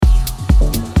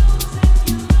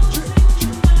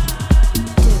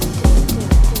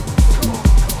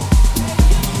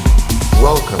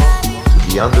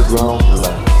Underground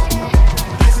Lab.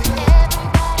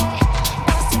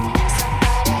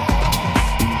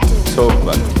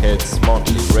 Talkback, its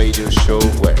monthly radio show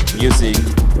where music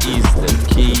is the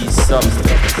key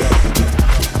substance.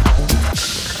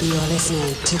 You are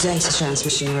listening to Data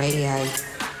Transmission Radio.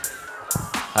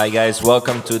 Hi guys,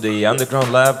 welcome to the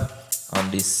Underground Lab. On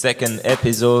this second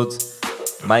episode,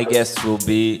 my guest will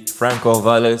be Franko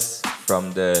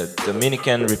from the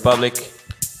Dominican Republic.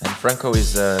 And Franko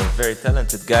is a very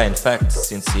talented guy, in fact,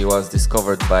 since he was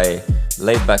discovered by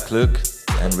Laidback Luke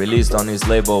and released on his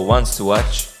label Ones to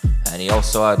Watch. And he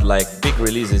also had big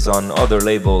releases on other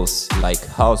labels like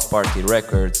House Party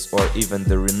Records or even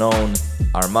the renowned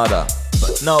Armada.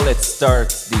 But now let's start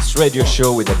this radio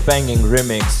show with a banging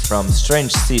remix from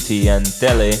Strange City and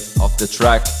Tele of the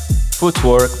track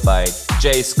Footwork by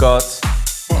Jay Scott.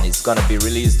 And it's gonna be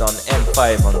released on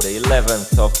M5 on the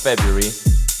 11th of February.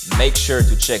 Make sure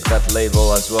to check that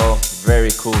label as well. Very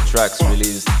cool tracks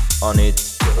released on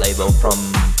it. Label from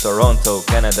Toronto,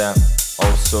 Canada.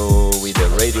 Also with a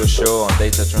radio show on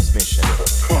Data Transmission.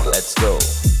 Let's go.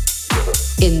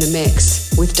 In the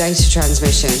mix with Data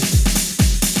Transmission.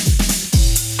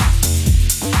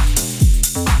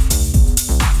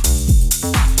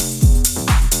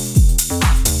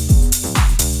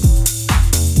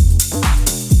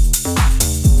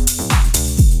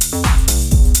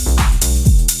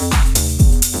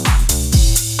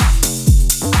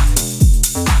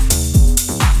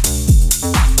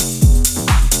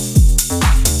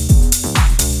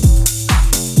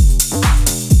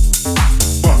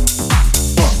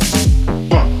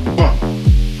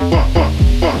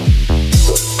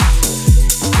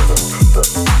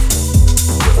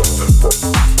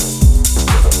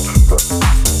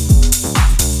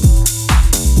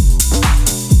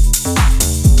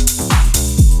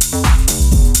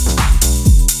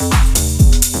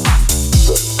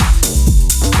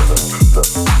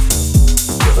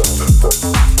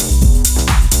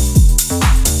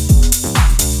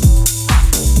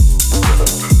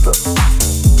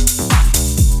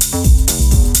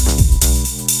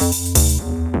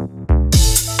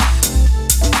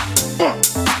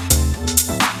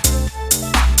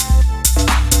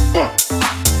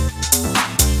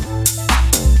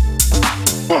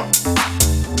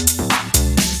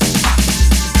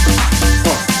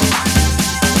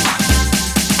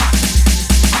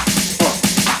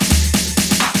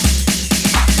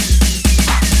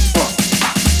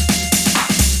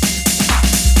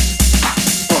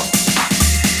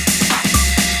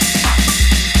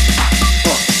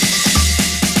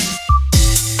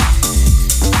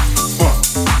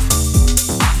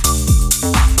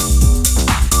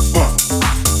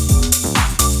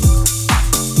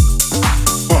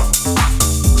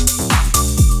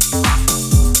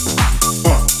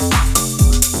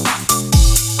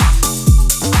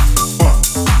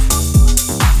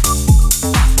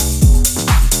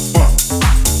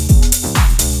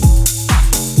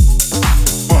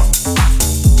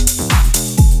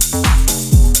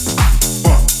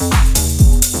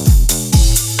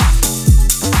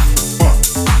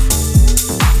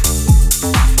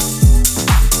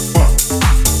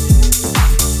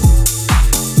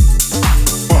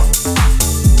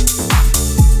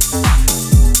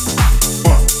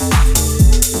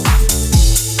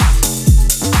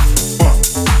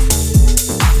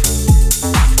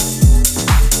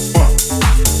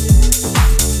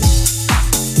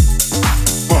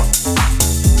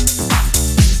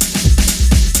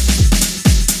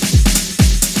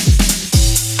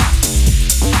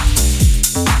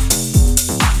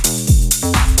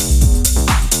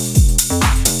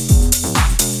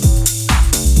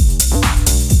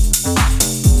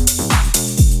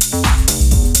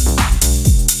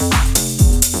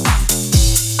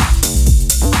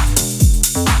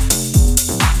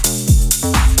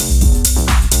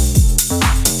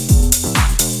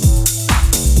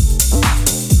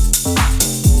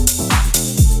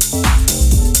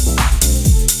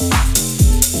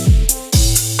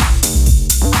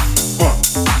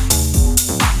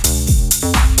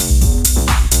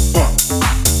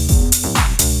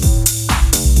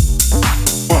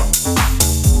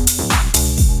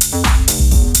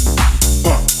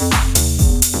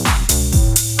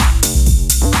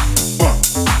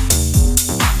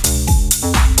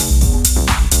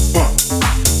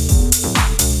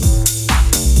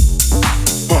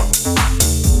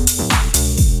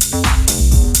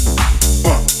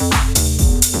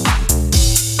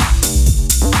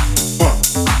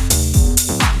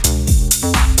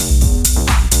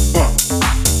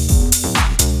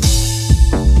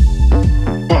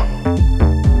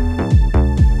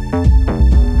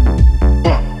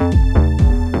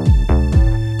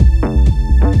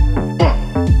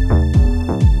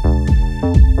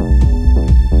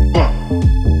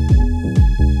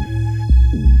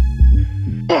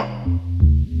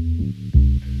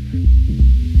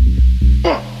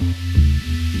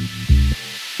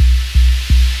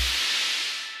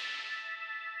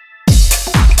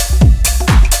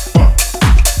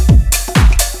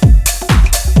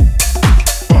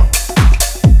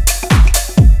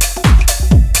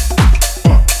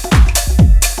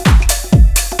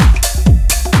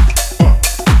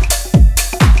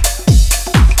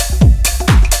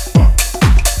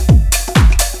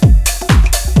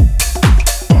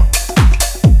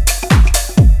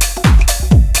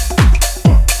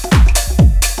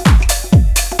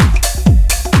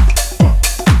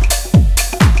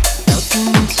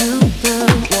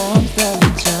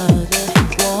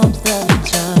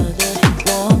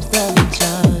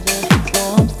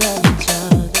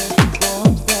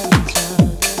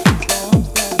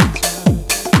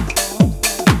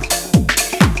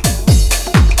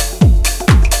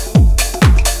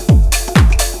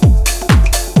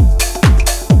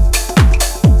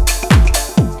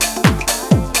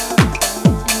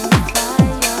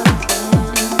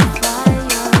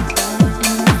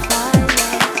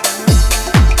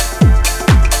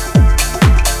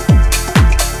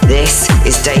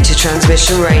 is Data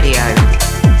Transmission Radio.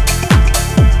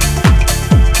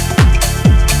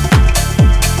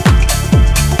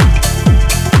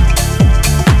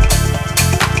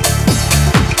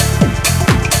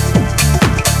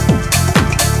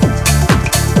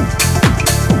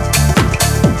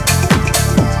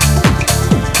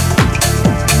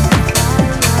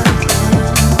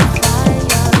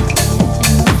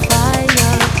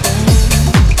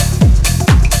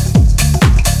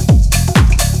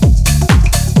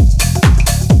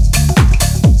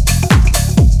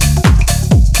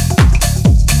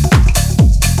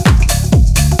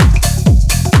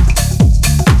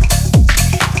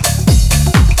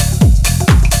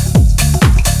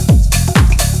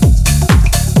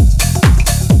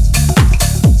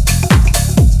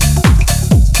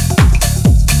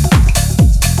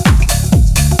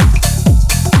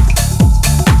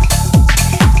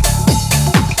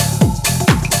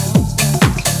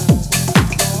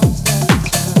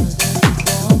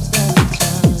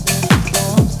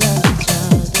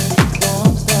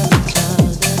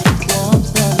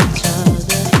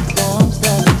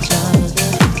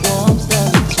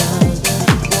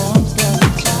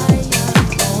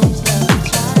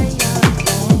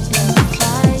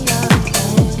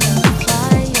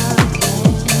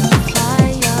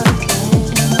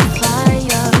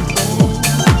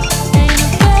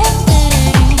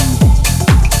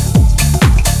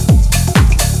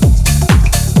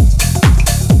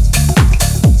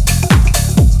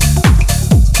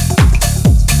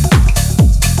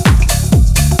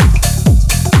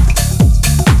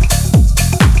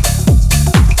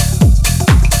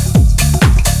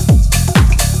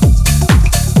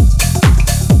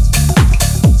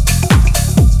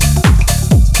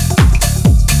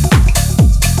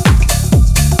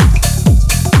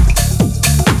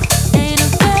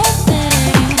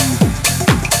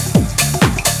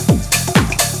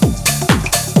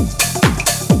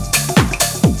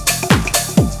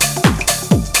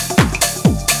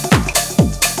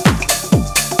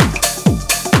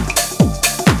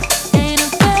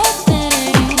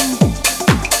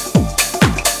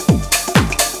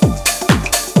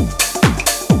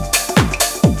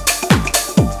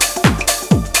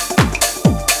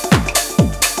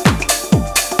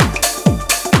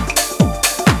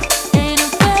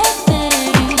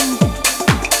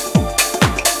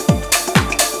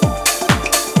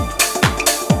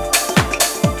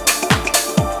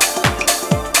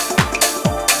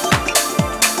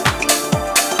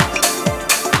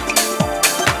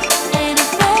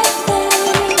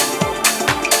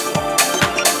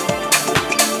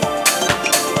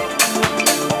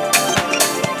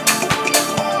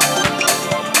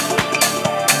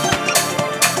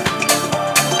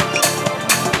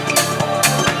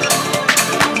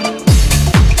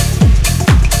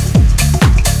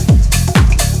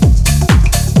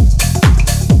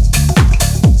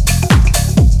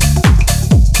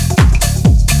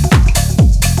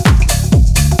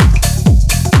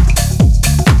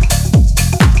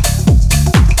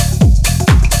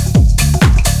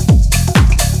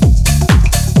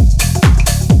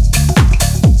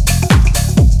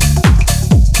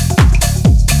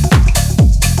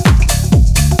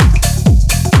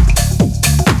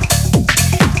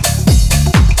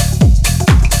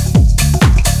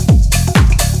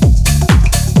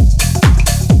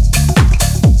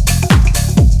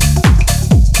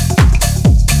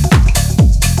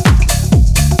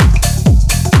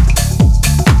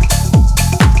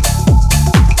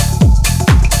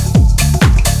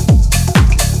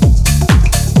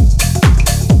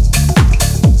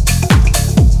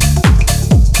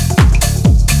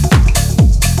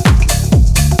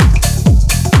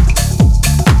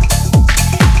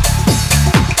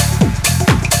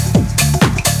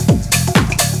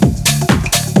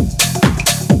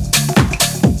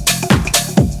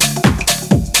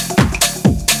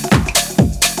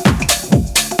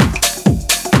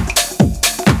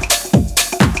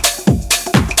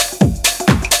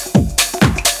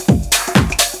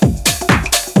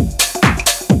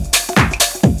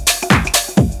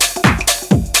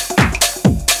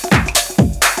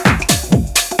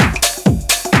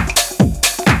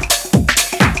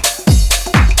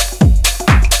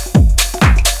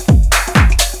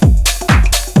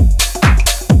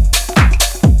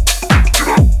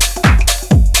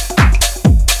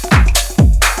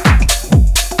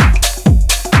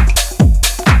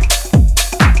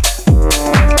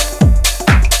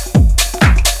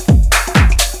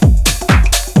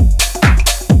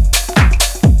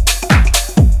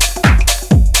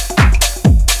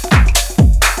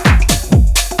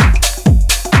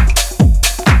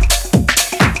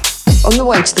 On the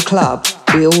way to the club,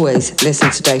 we always listen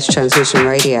to Data Transmission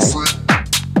Radio.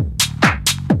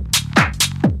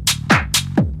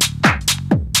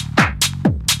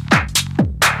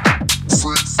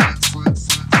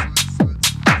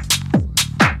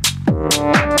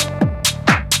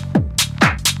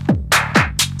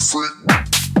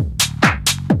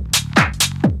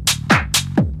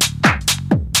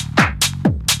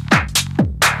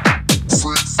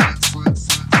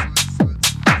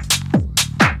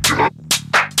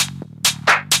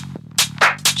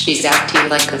 She's acting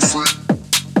like a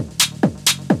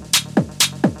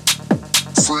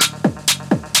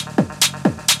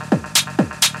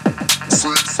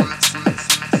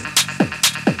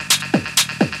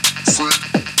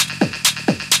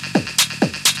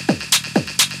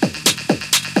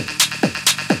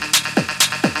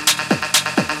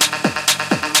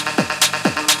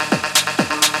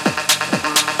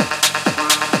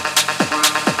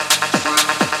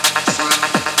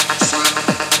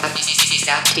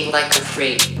like a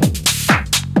freak.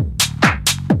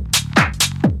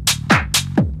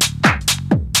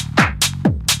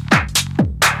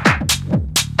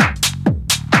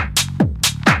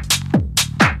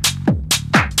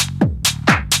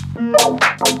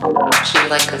 She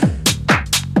like a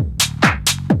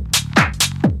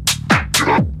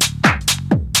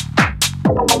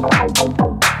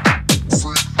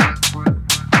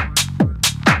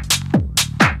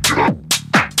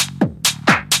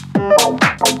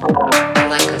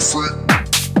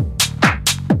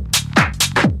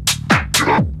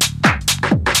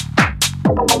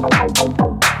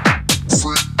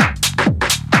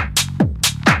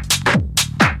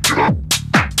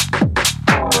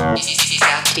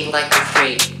like a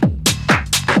freak.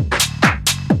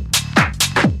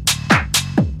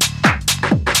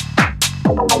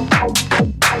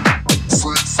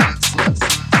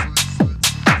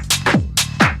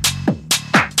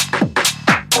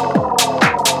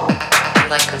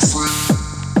 Like a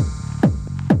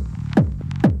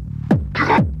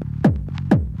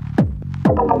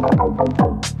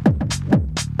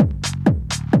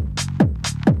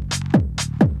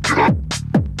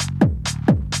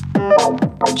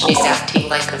she's acting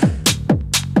like a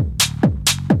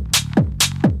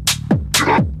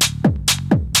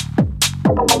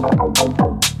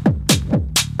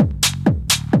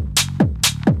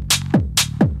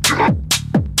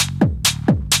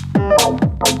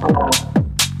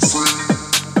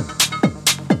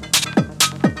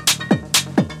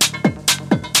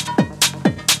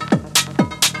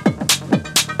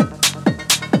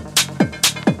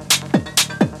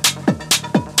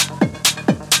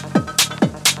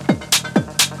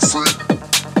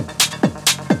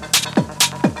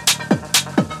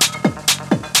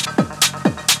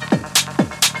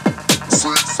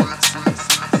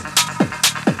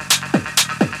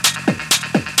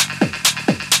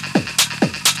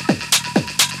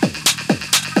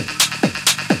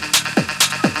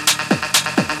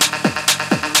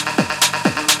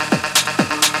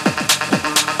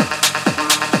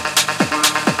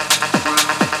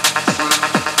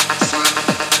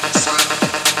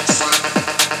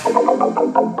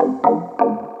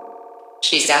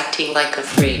she's acting like a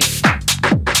freak.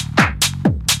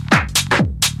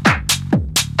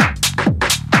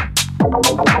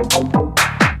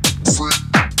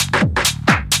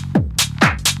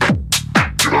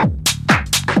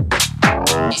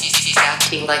 She's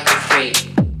acting like a freak.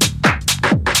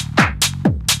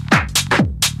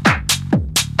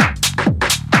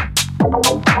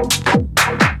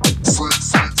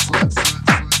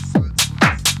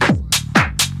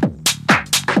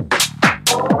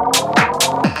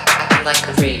 Like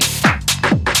a freak.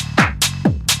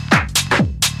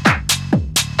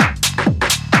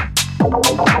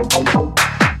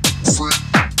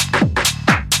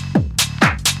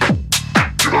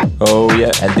 Oh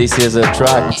yeah, and this is a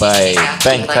track by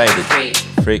Bank Tidy.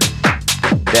 Freak.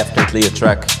 Definitely a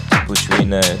track to put you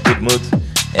in a good mood.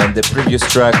 And the previous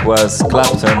track was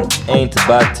Clapton, Ain't a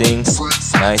Bad Thing,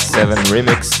 Nice 7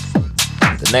 remix.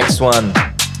 The next one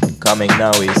coming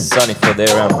now is Sonny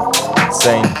Fodera,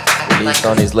 Insane, released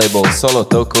on his label Solo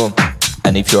Toko.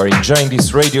 And if you are enjoying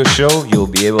this radio show, you'll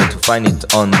be able to find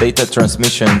it on Data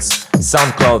Transmissions,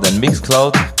 SoundCloud and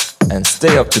Mixcloud. And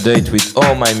stay up to date with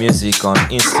all my music on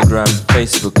Instagram,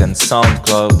 Facebook and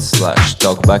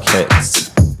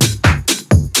SoundCloud/TalkbackHeads.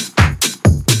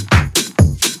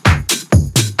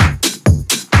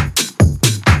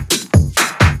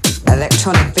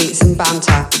 electronic beats and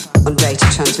banter on Data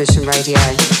Transmission Radio.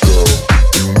 Girl,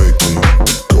 you make me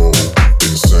go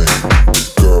insane.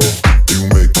 Girl, you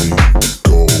make me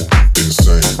go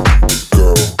insane.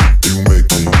 Girl, you make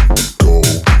me go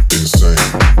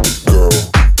insane. Girl,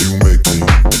 you make me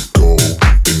go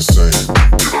insane.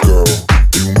 Girl,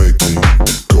 you make me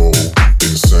go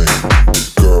insane.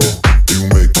 Girl, you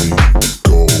make me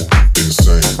go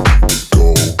insane. Go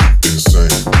insane.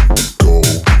 Go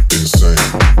insane.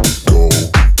 Go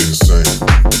insane.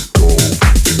 Go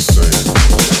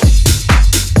insane.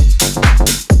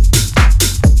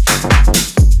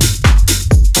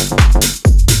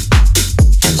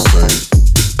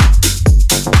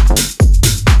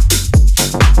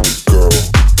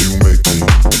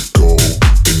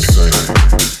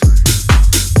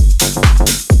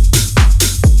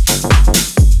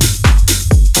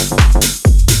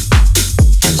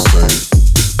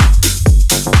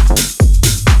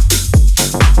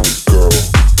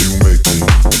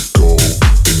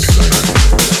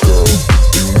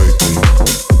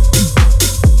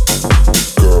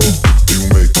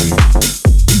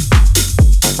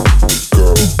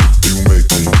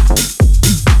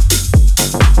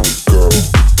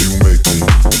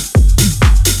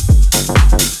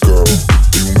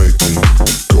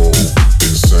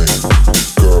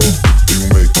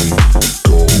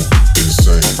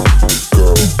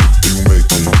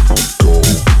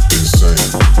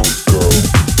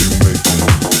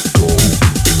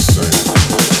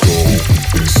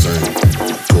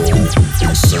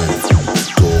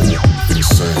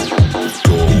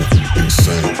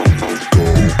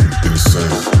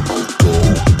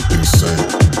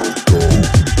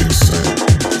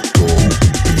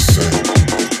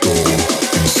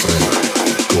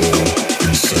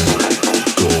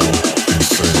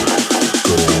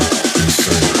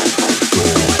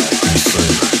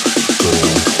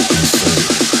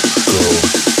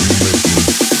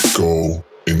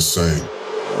 insane.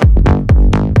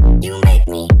 You make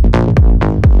me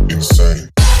Insane.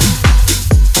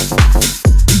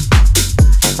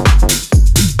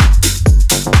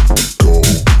 Go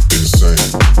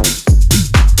insane.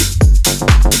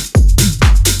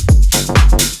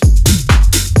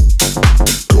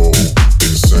 Go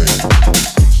insane.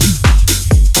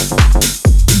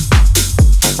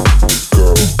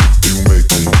 Girl, you make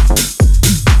me.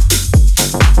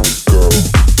 Girl,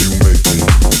 you make me.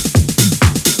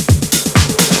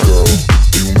 Girl,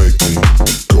 you make me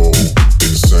go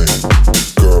insane.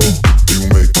 Girl, you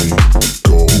make me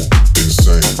go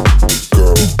insane.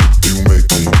 Girl, you make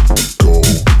me go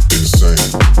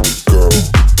insane. Girl,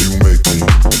 you make me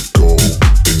go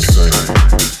insane.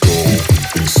 Go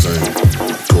insane.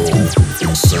 Go insane. Go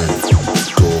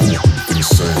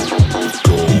insane.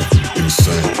 Go insane. Go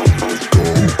insane.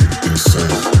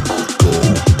 Go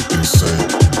insane.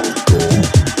 Go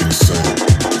insane.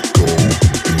 Go insane.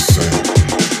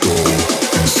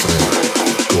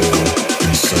 Go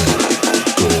insane.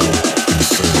 Go insane. Go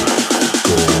insane.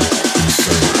 Go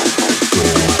insane. Go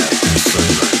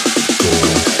insane. Go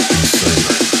insane.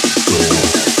 Go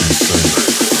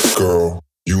insane. Girl,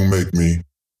 you make me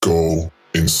go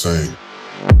insane.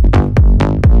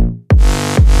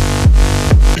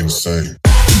 Insane.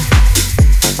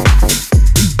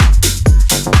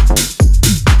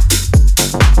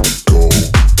 Go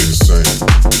insane.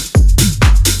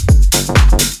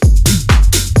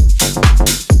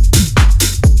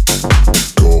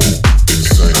 Go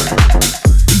insane.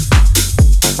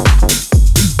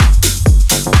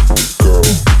 Girl,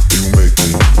 you make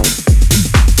me.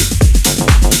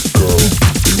 Girl,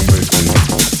 you make me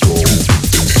go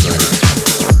insane.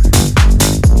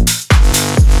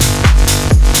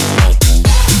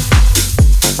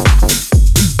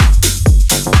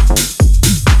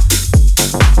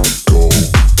 Go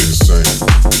insane.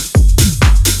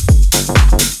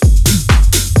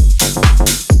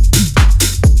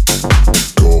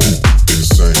 Go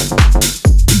insane.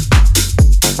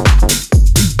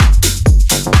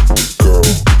 Girl,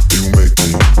 you make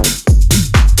me.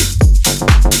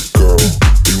 Girl,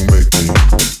 you make me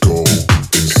go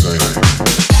insane.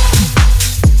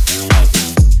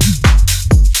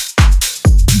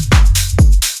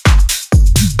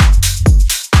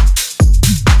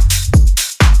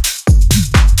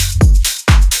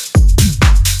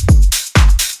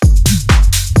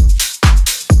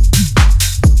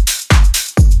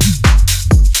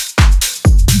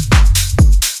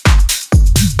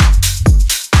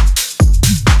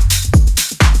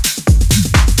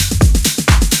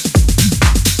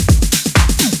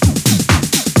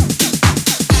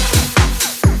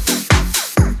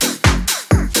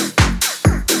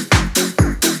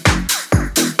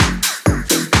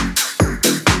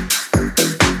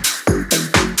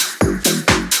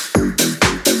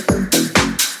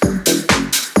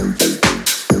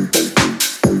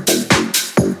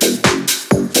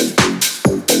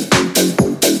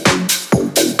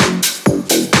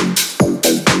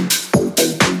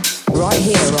 Right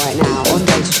here, right now, on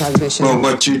data transmission. Well,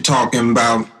 what you talking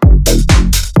about?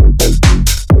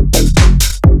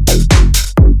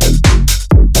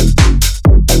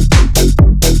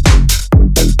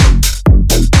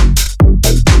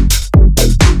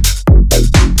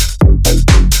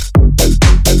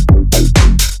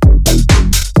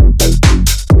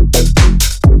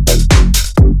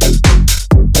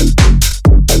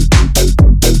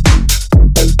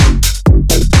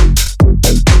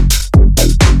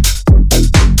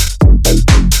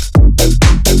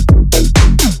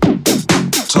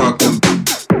 Talking,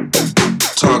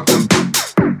 talking,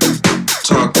 talking,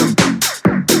 talking,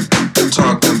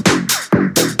 talking,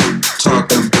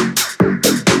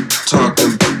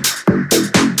 talking,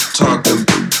 talking,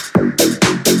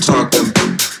 talking.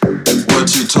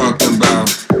 What you talking about?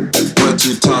 What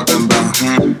you talking about?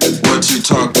 What you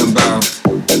talking about?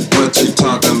 What you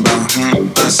talking about?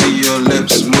 I see your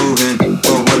lips moving,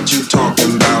 but what you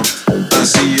talking about? I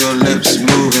see your lips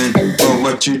moving, but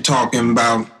what you talking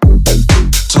about?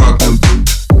 Talking,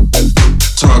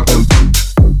 talking,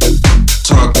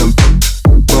 talking,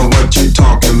 but what you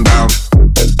talking about?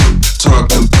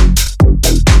 Talking,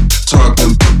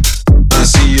 talking, I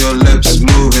see your lips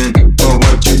moving, but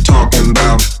what you talking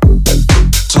about?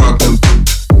 Talking,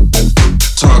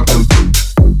 talking,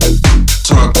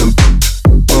 talking,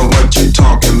 but what you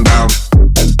talking about?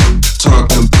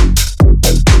 Talking,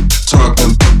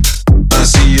 talking, I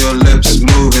see your lips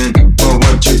moving, but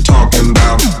what you talking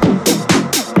about?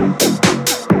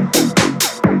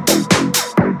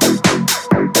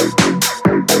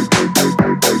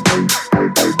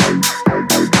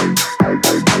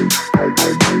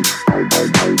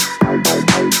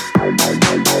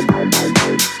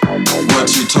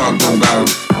 talking about?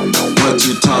 What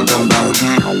you talking about?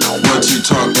 What you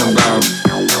talking about?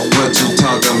 What you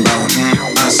talking about?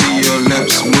 I see your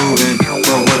lips moving,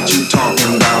 but what you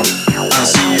talking about? I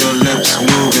see your lips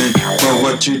moving, but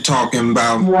what you talking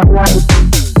about? But what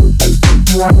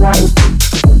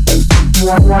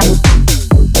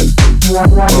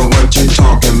you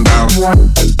talking about?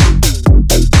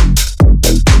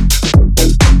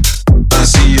 I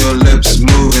see your lips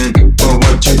moving, but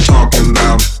what you talking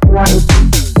about?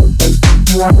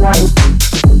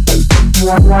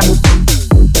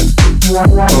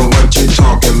 But what you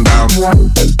talking about?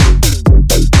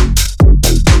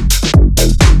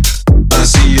 I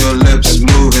see your lips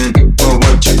moving, but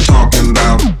what you talking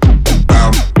about?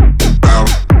 Bow, bow, bow,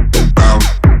 bow,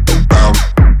 bow,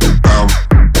 bow,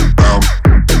 bow, bow, bow,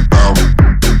 bow, bow,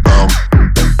 bow, bow,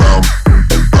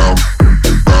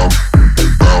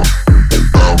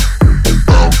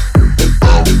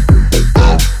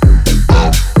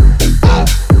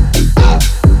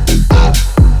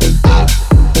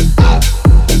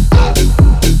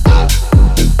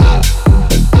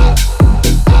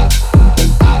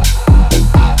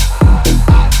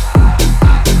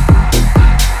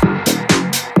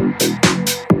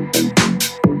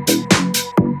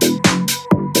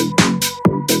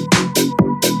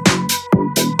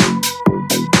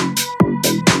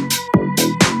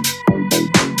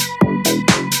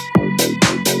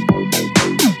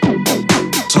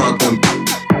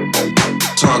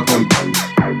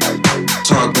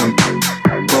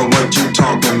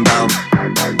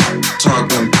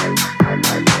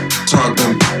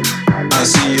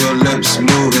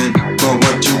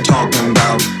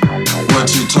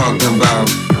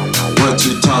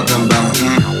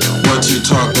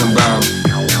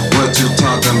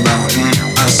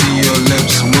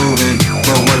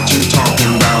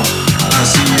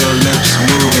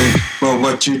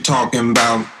 what you talking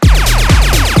about?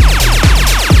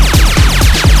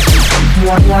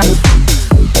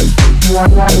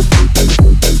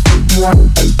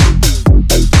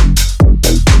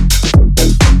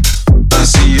 I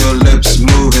see your lips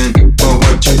moving, but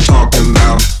what you talking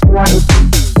about?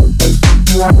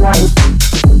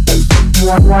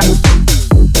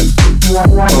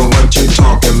 But what you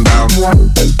talking about?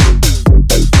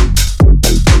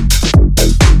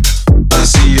 I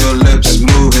see your lips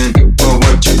moving, but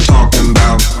what you talking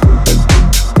about?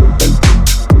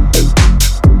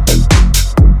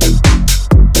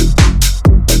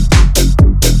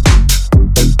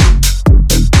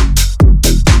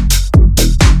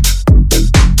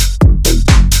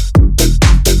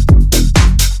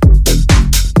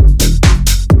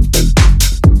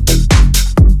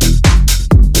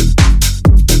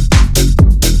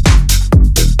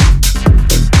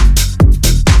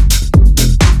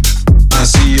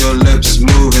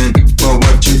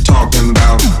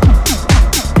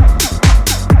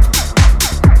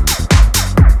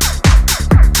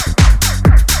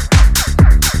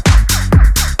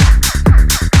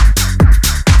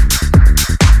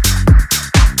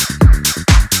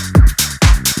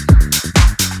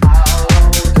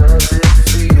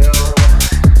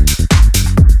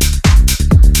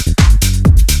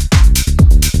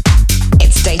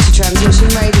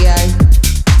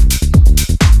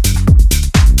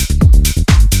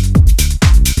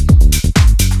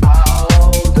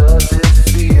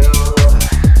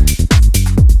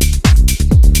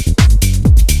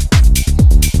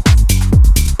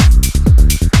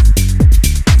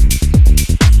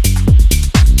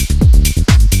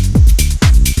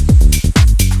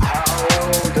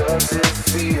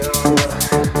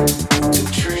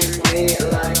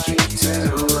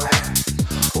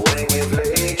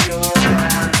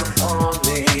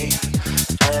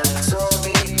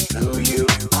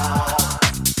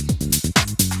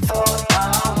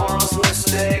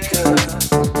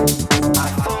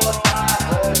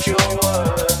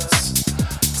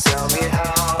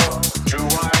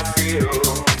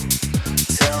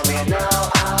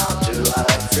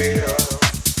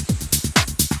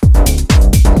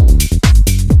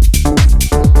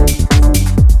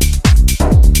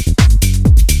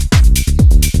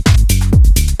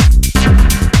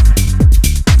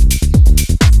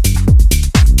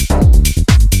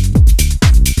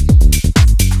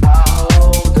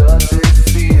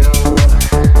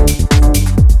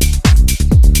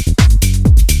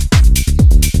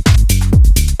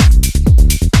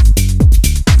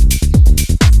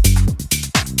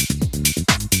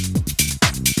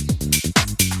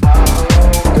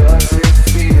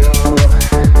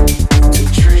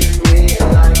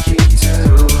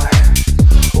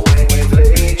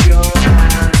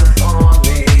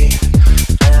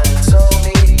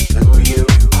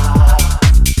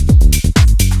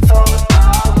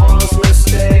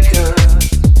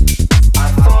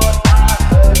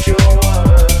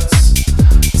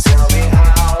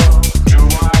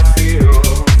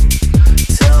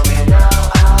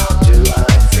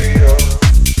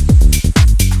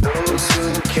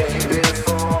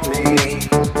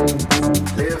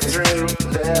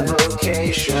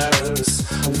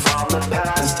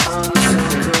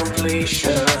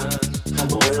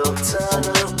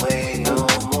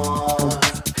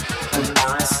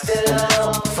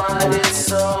 find it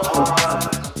so hard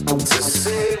to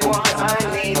say what I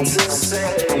need to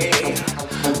say,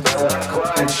 but I'm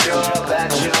quite sure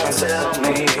that you'll tell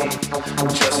me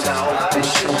just how I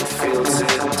should feel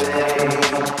today.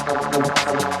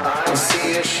 I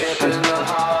see a ship in the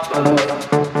harbor,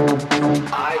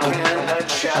 I can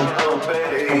shout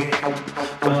obey,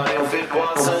 but if it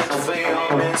wasn't for your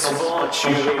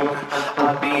misfortune,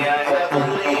 I'd be a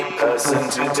heavenly person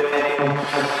today.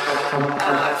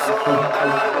 I thought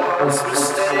I was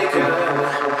mistaken,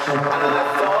 I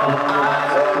thought I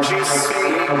heard you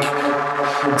speak.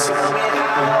 Tell me,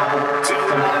 how do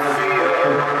I feel?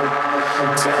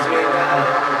 Tell me now,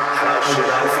 how should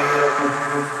I feel?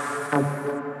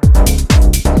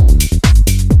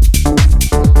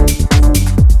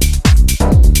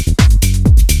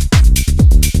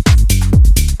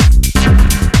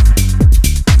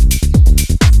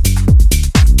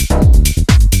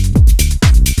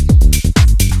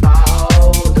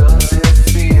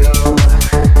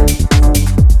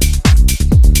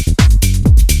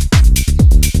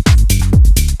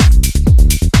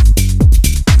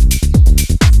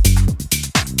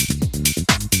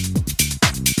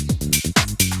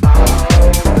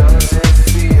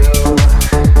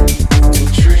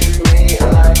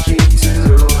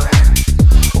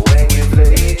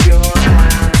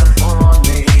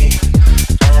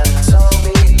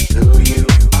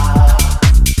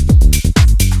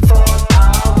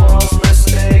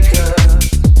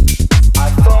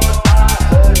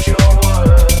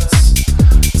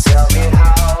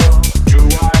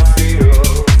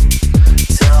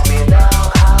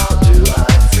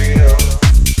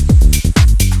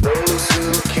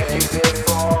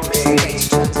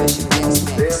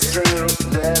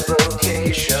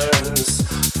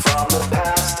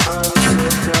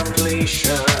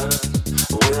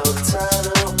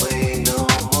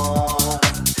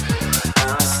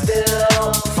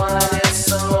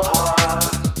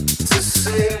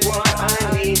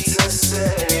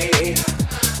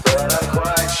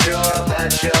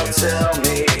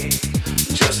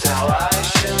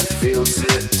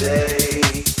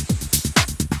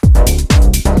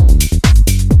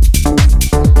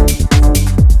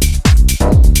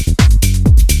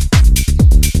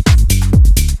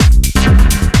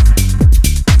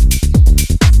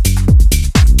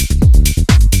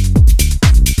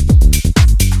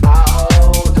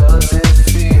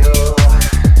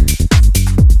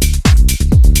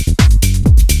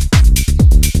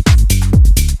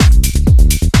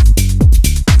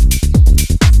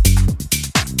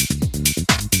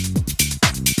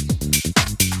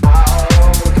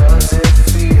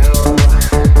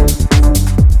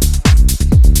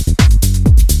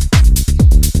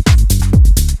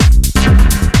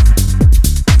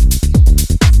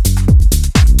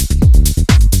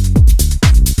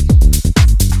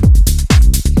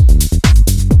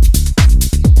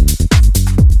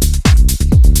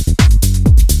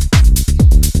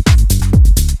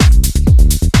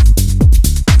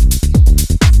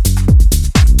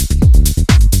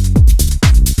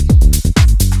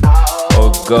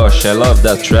 Gosh, I love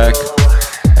that track.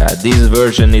 This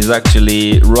version is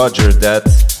actually Roger That,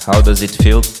 How Does It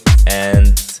Feel?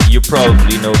 And you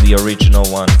probably know the original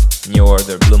one, New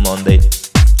Order, Blue Monday.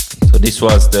 So this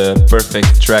was the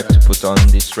perfect track to put on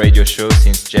this radio show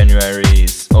since January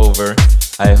is over.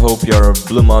 I hope your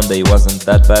Blue Monday wasn't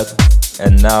that bad.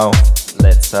 And now,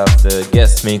 let's have the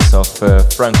guest mix of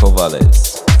Franko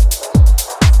Valles.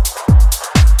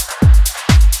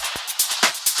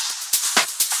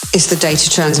 It's the Data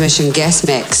Transmission Guest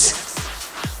Mix.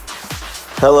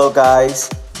 Hello guys,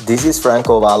 this is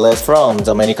Franko Valles from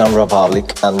Dominican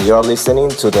Republic and you're listening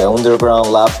to the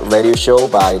Underground Lab radio show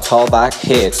by Talkback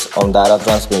Hits on Data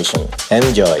Transmission.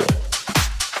 Enjoy!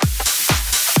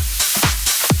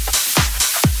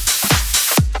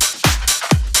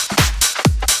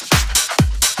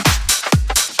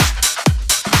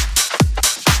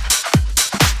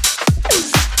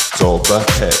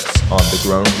 Talkback Hits on the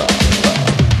Ground Lab.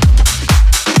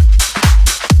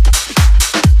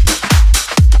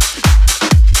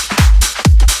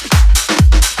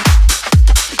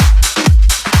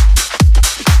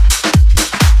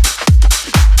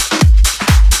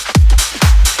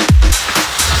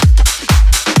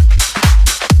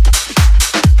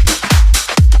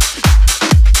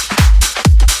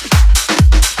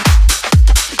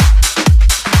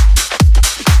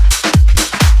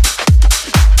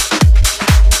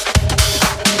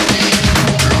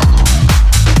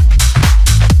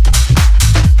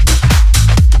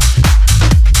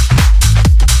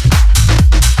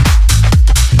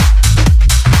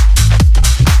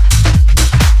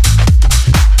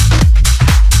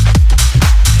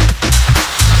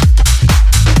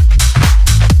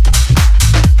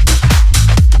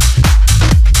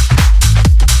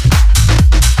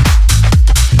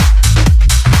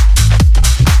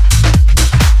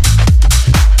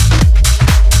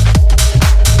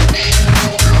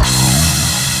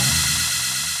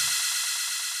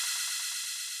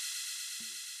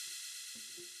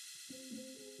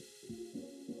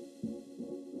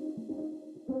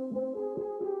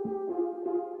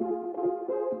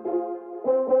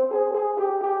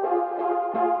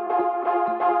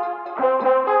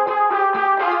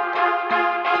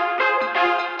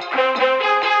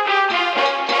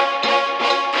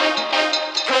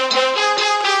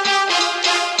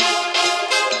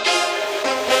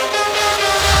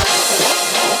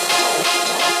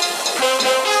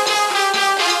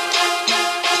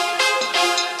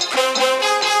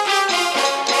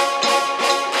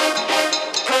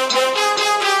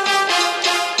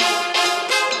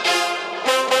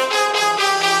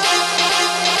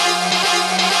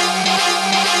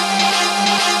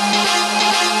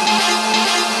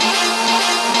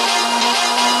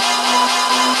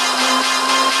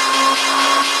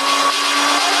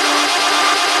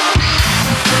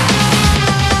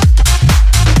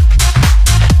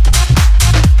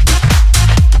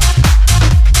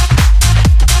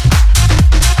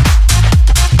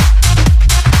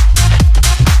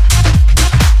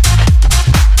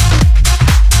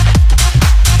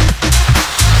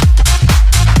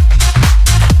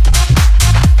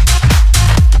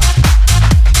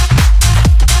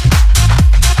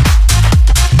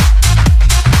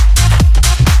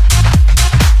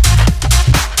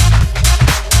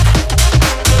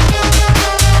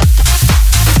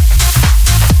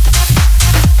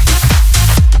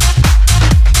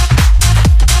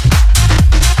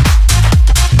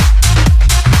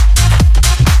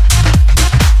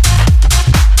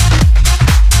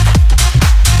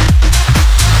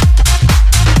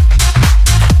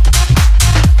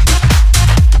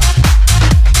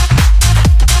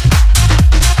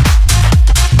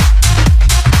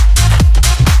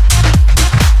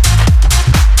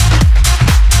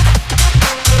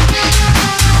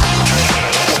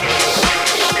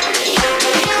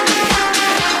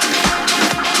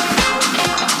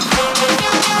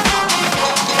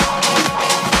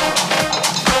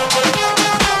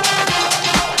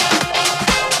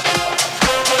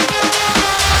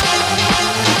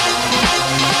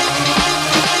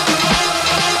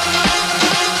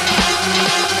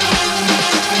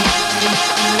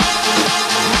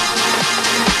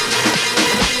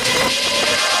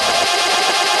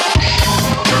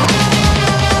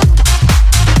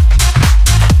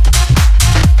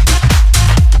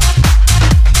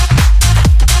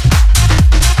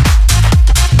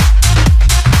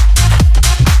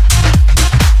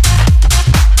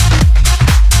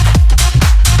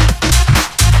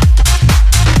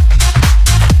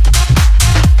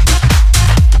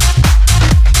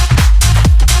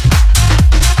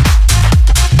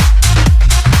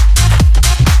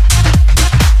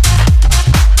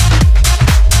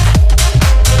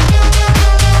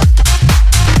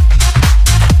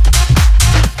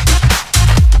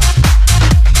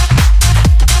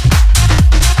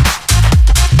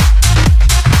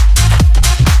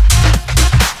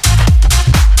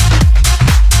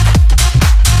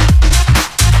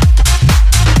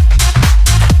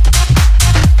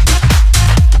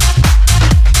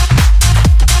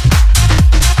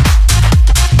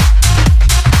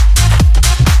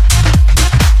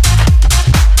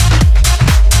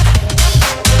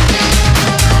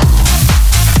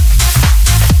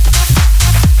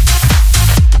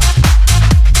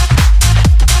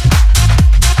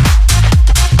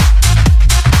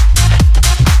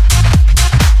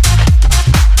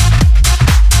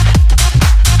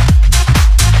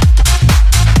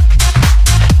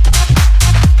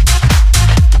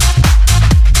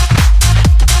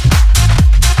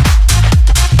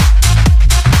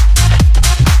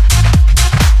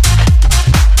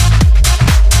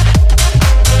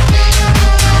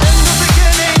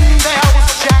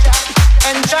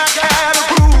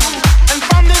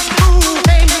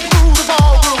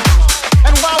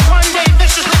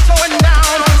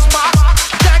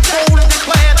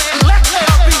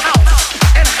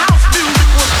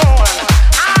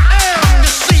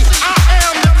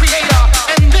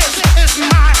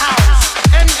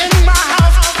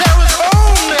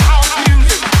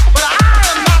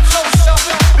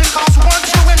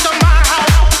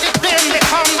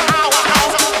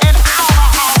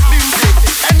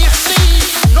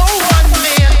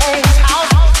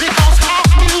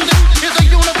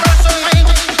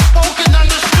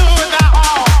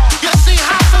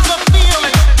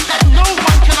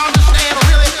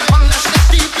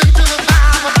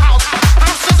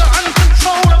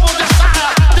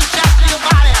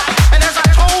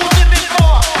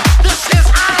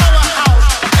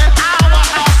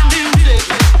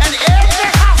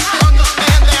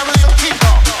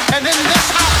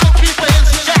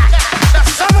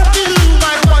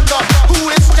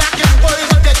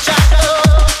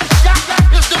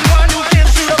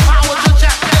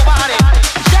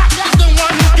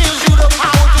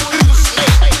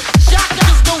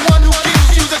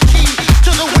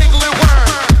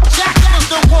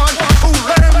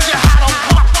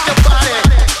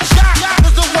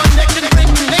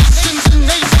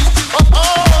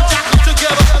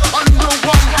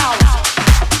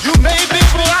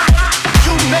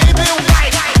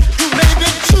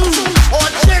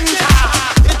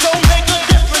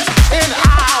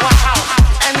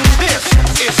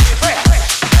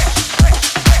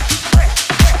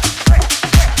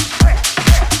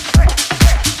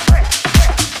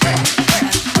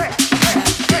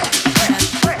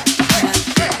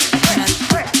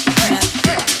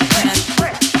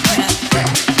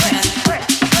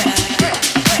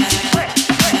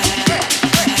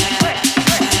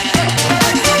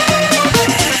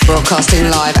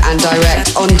 broadcasting live and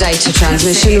direct on Data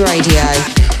Transmission Radio.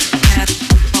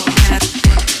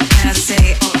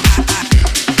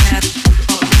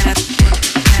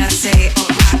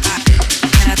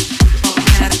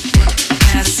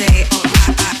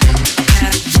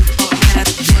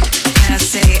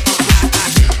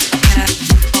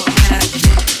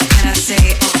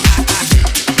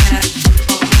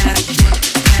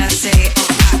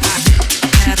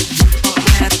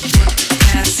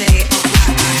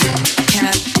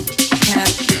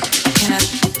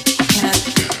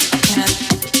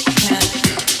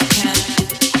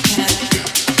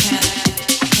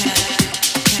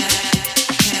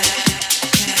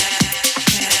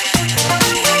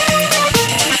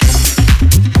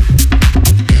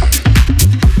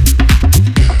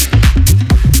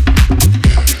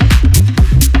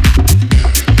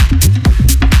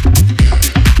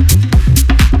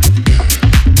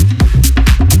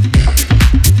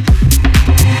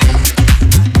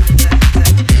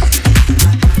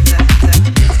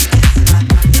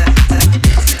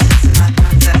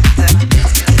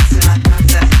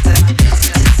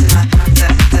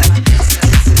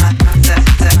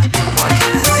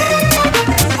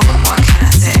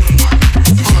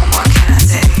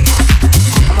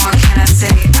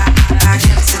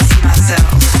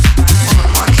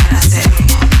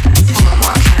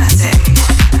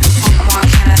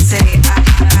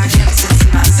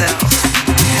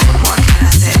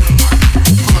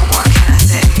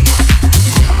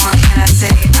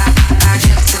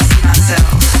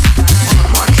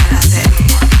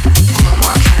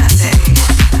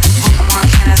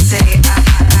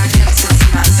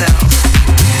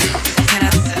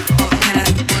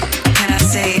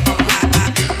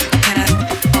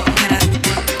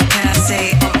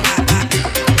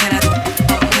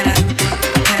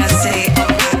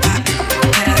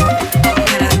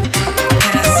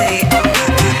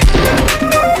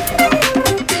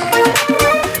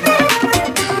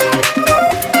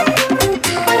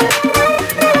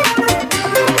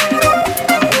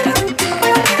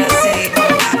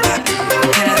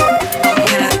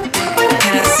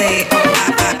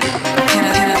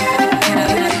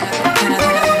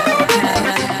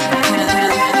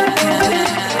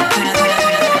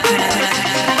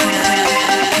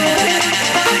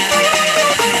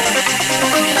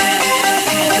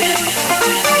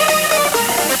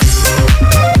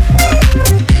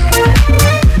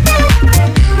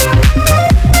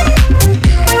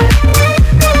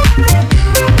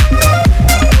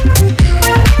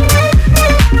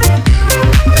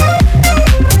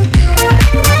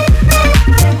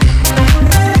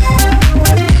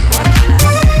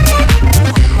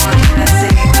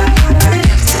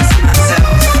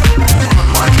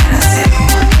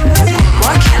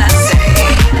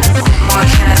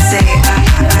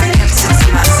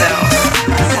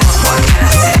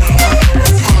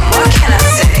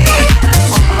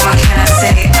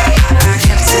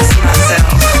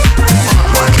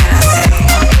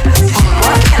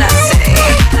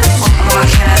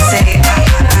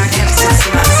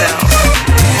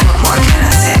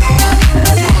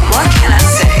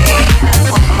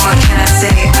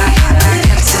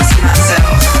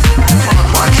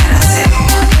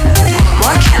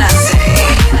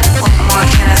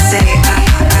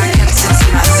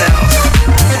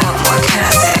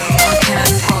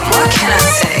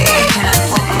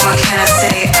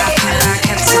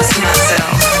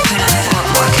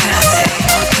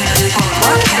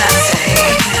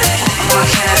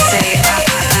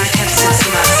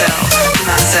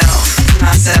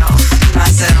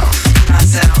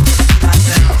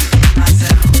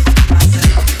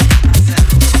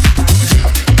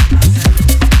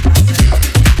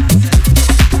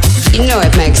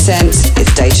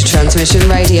 Transmission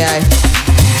Radio.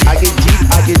 I get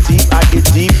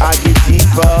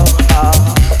deeper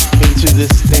into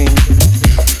this thing.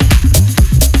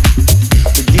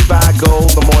 The deeper I go,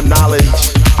 the more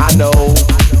knowledge I know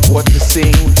what to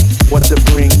sing, what to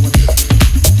bring.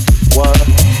 What?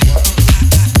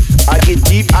 I get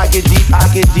deeper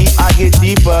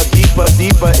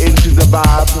into the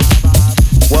vibe.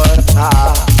 What?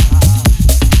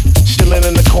 Chilling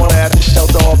in the corner at the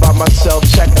shelter all by myself,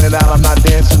 checking it out. I'm not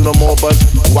dancing no more, but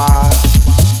why?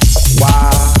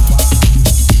 What?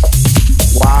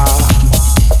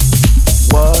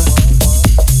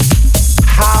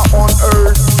 How on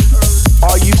earth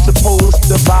are you supposed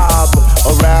to vibe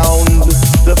around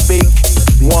the fake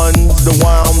ones, the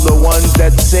ones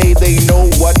that say they know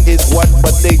what is what,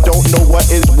 but they don't know what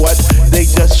is what. They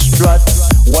just strut.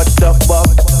 What the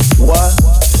fuck?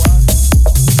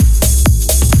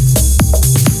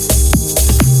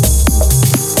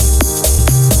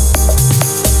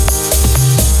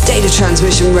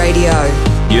 Transmission Radio.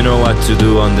 You know what to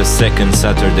do on the second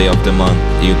Saturday of the month.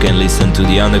 You can listen to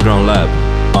the Underground Lab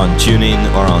on TuneIn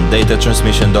or on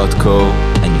datatransmission.co,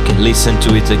 and you can listen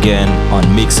to it again on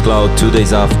Mixcloud 2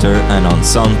 days after and on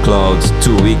Soundcloud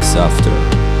 2 weeks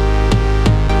after.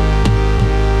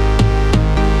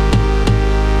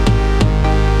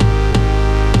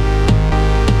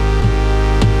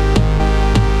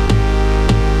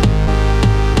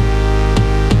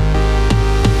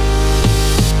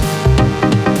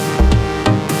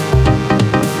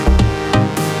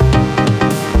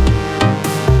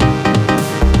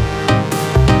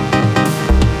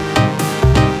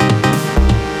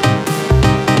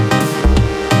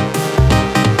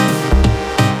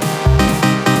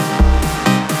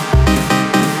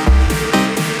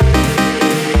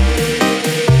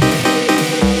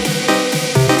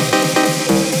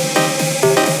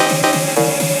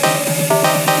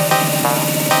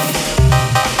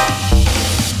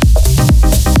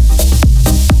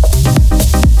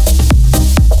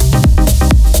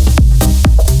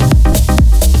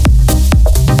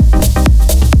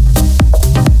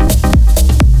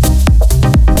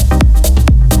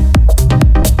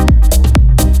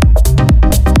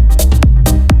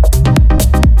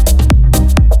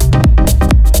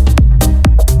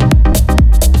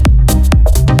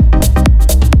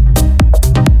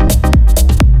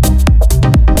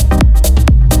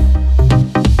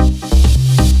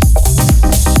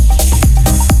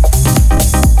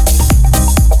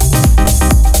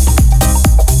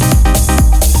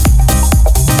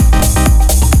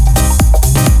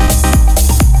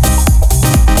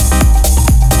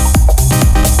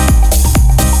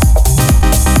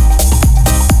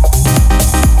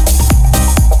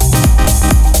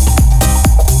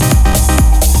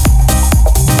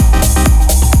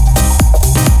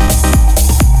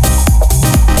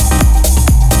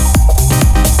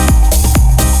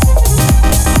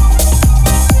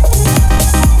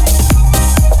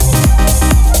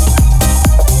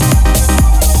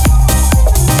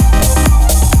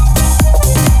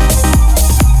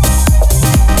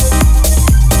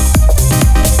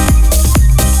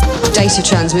 Data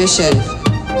transmission.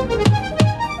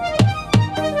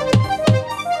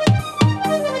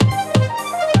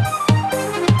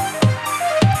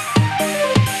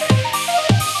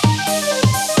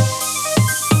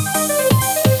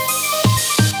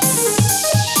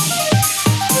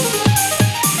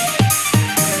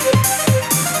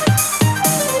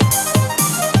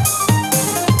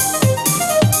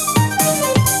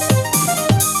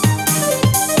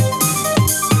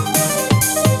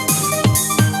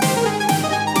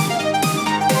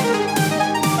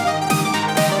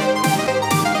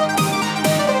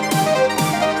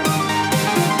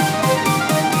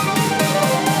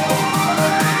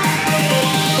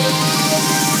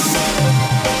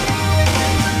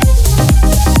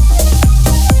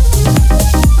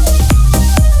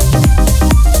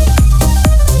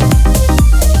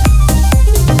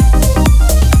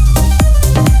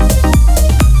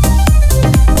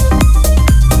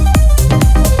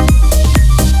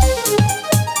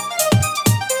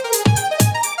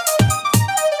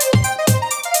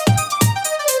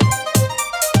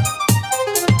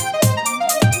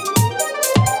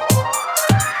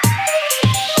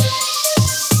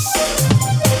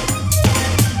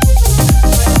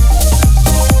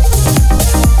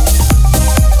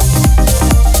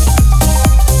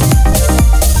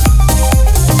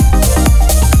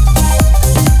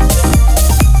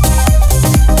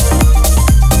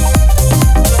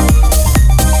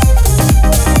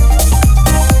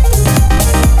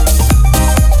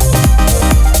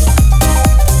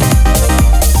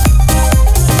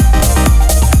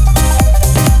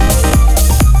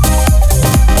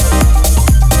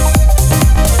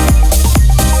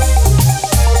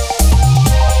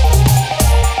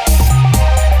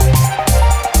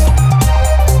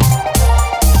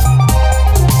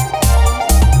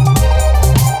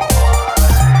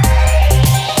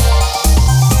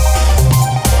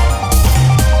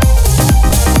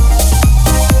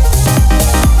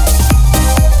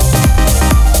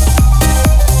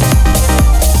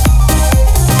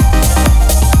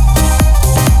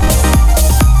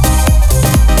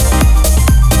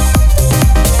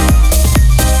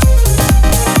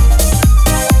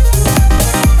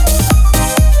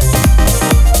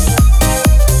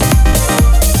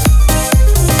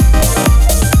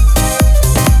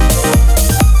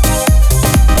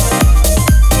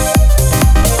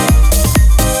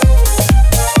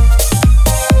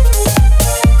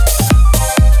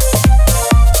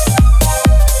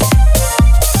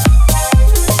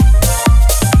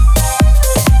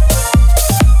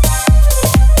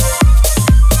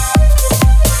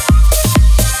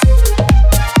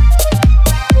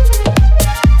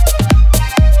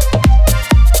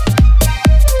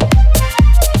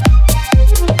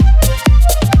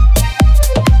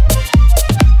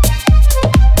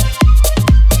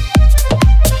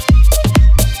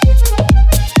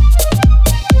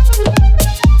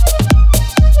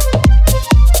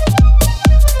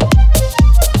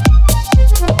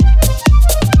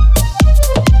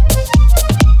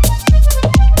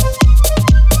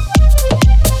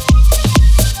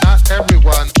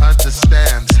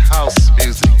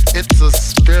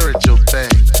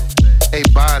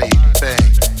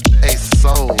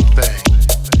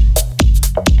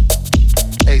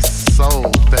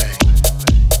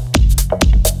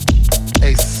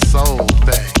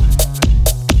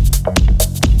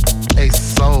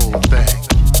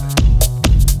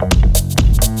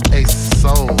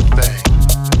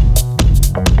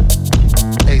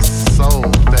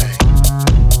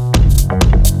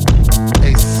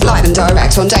 and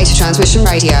direct on Data Transmission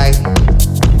Radio.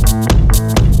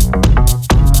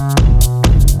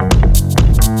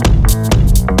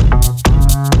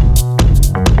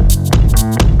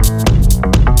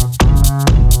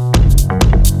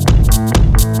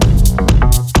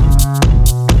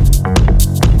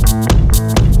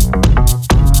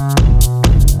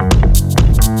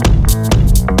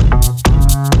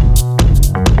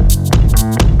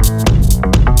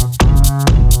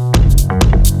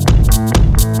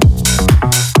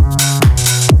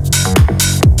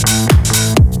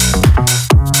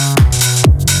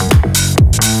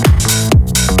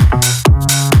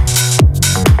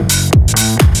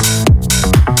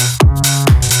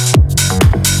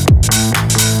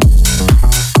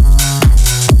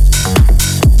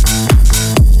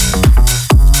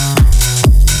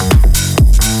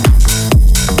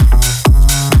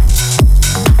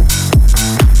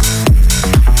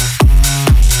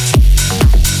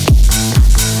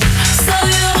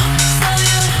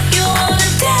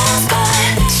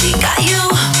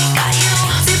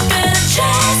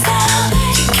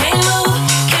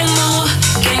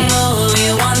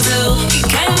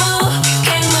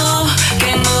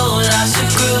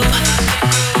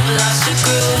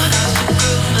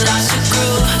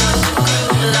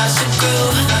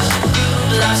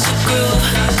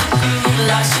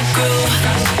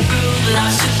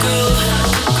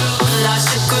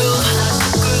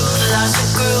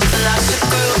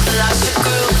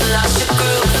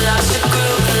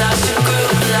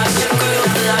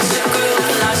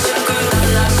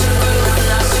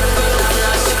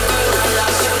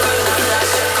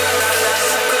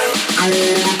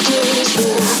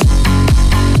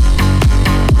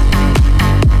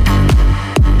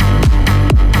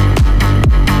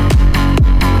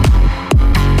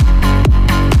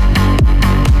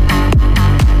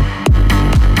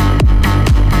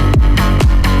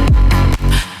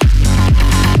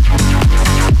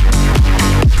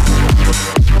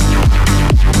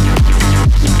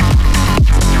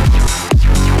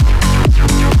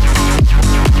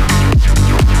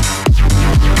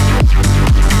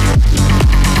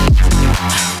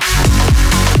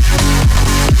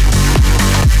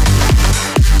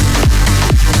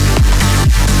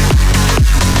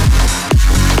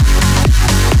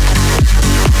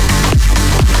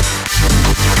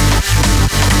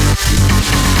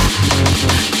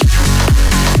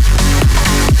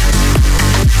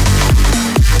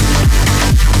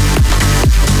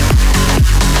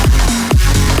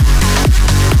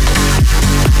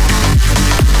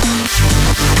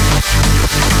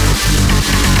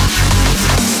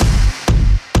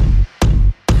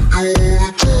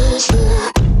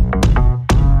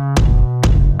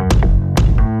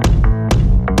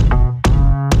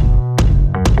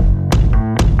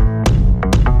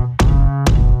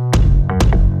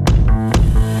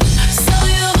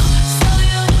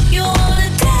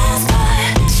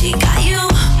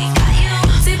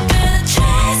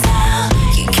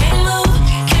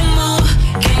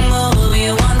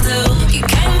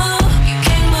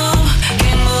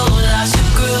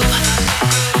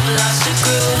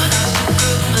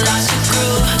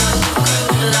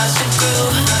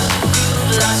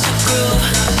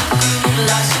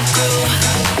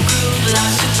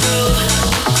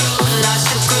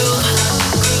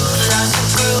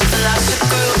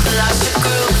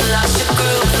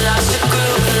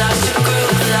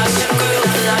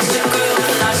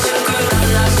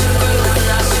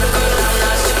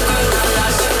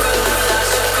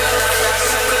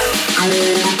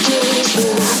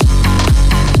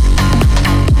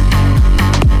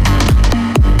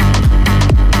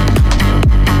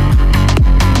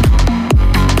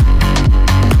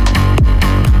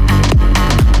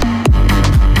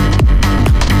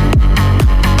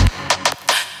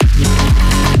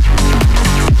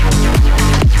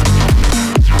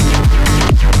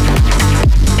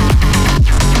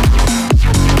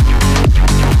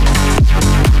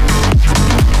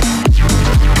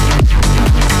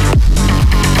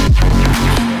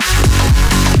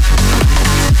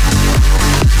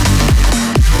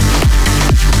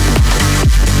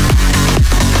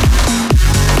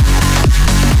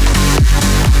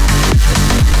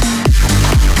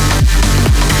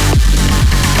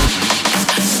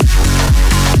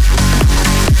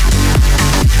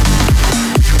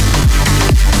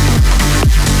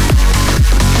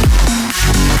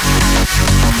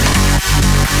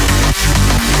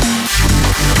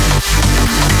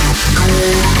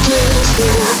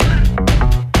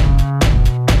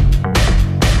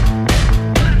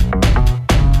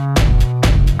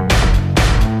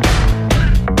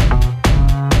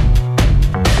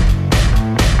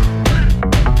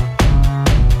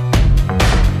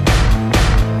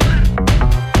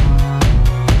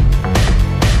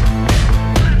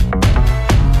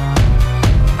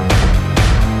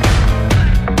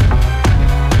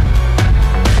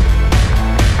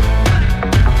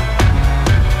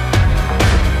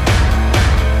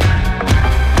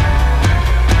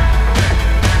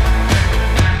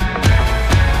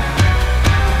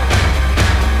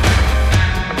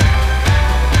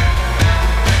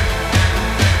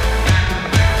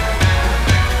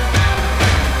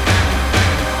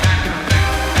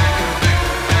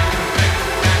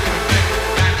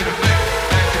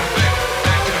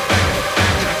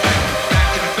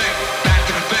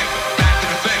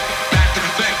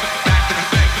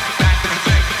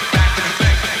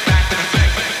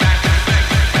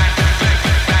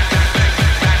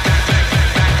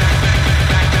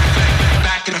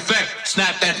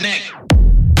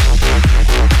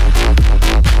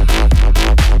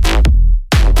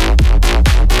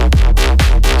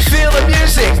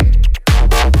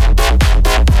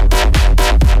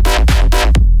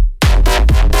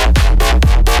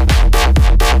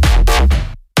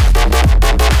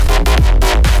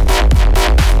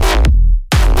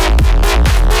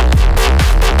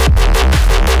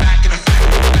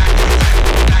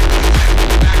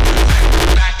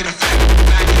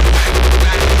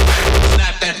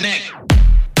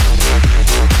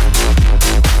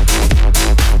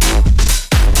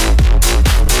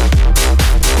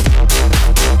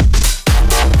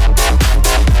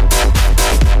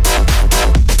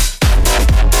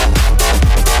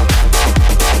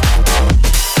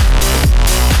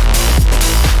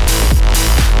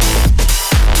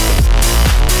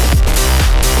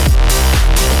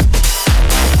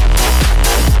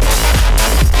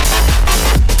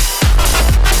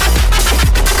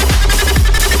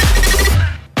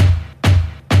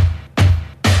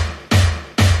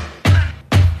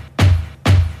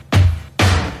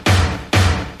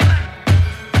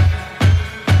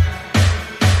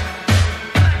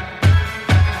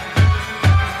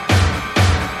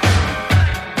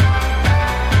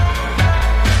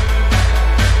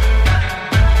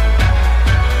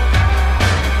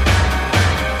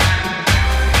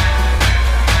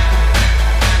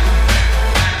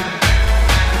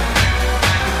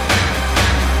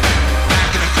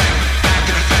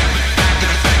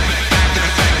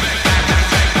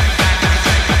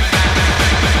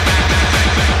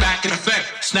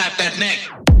 Snap that neck.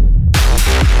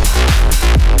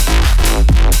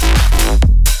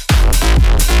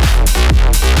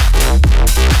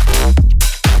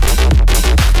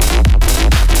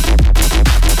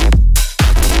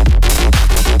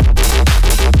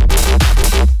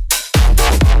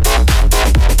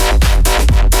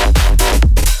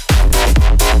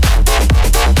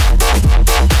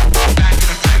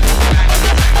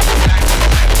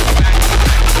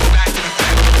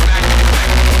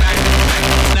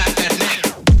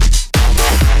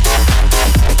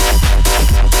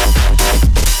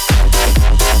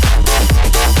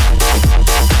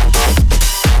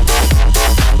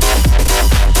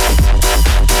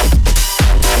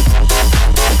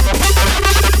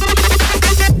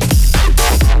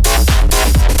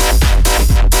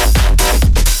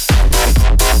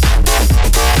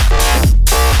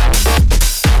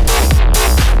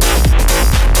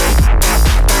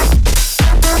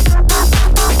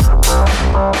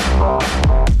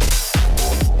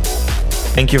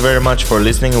 Thank you very much for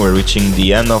listening. We're reaching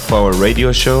the end of our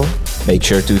radio show. Make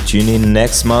sure to tune in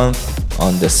next month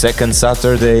on the second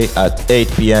Saturday at 8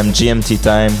 p.m. GMT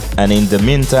time. And in the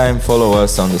meantime, follow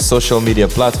us on the social media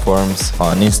platforms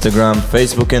on Instagram,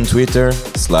 Facebook and Twitter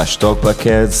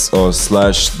 /TalkbackHeads or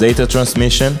 /Data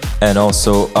Transmission, and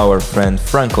also our friend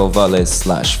Franko Valles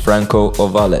 /Franko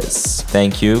Ovales.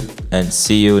 Thank you and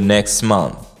see you next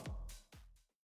month.